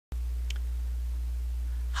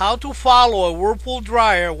How to follow a Whirlpool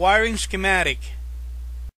dryer wiring schematic.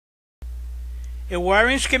 A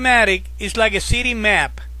wiring schematic is like a city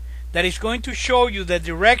map that is going to show you the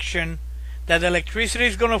direction that the electricity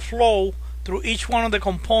is going to flow through each one of the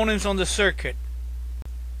components on the circuit.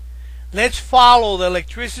 Let's follow the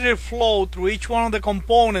electricity flow through each one of the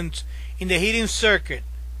components in the heating circuit.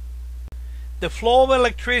 The flow of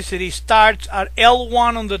electricity starts at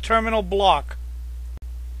L1 on the terminal block.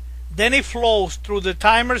 Then it flows through the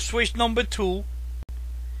timer switch number 2,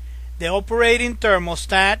 the operating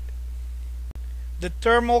thermostat, the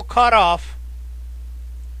thermal cutoff,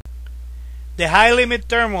 the high limit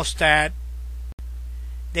thermostat,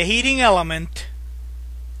 the heating element,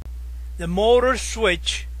 the motor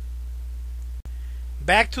switch,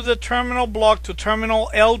 back to the terminal block to terminal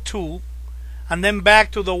L2, and then back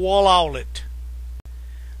to the wall outlet.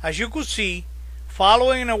 As you could see,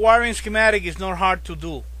 following a wiring schematic is not hard to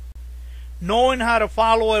do. Knowing how to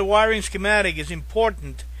follow a wiring schematic is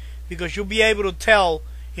important because you'll be able to tell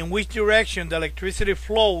in which direction the electricity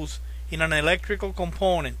flows in an electrical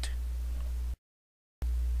component.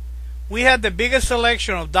 We have the biggest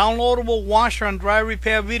selection of downloadable washer and dryer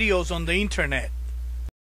repair videos on the internet.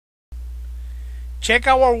 Check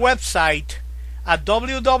our website at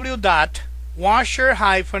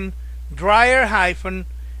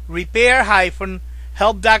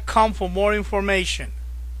www.washer-dryer-repair-help.com for more information.